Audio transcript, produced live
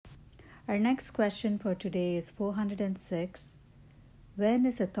Our next question for today is 406. When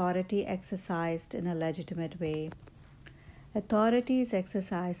is authority exercised in a legitimate way? Authority is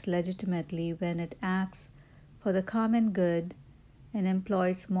exercised legitimately when it acts for the common good and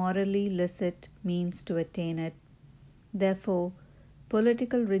employs morally licit means to attain it. Therefore,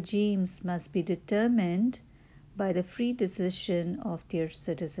 political regimes must be determined by the free decision of their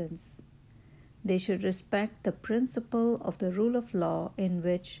citizens. They should respect the principle of the rule of law, in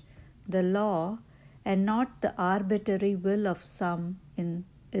which the law and not the arbitrary will of some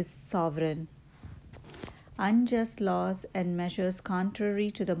is sovereign. Unjust laws and measures contrary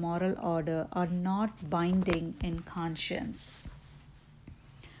to the moral order are not binding in conscience.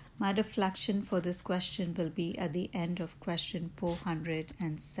 My reflection for this question will be at the end of question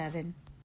 407.